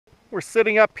We're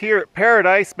sitting up here at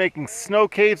Paradise making snow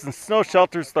caves and snow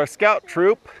shelters with our scout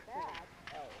troop.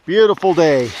 Beautiful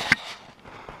day.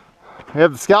 We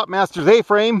have the Scoutmaster's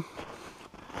A-frame.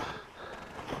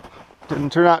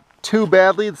 Didn't turn out too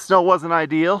badly. The snow wasn't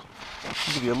ideal.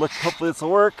 I'll give you a look. Hopefully this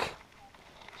will work.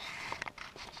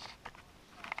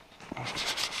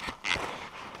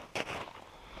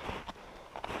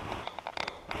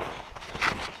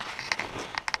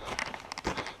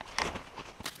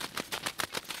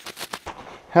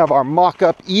 Have our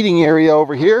mock-up eating area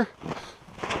over here.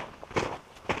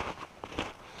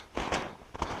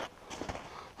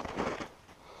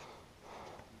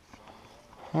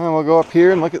 And we'll go up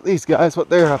here and look at these guys, what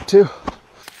they're up to.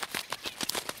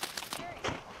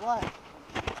 What?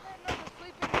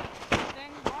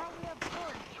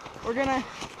 We're gonna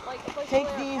take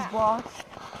these blocks.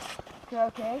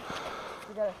 Okay?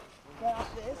 We gotta get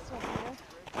off this over here.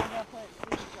 I'm gonna put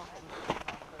these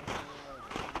on.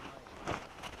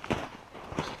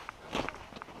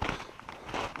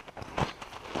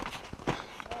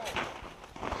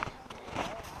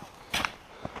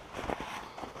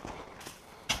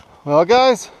 Well,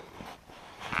 guys,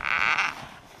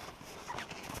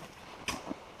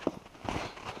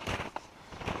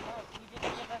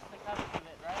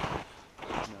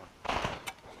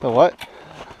 the what?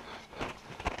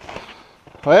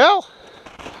 Well,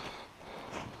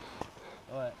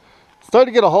 What?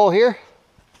 starting to get a hole here.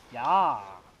 Yeah.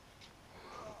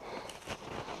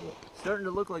 Starting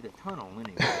to look like a tunnel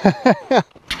anyway.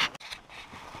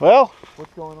 Well,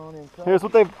 What's going on inside? here's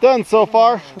what they've done so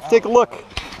far. Let's take a look.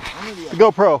 The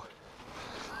GoPro.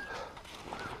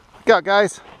 Got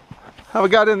guys. How we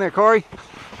got in there, Corey?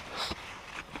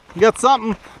 You got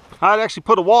something. I'd actually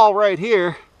put a wall right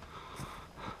here,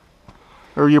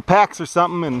 or your packs or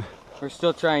something, and We're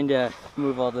still trying to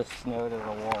move all this snow to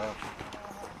the wall.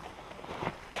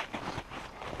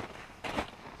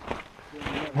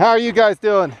 how are you guys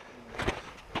doing?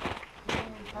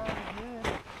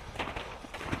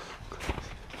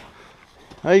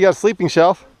 Oh, you got a sleeping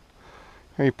shelf.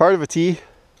 Are you part of a T?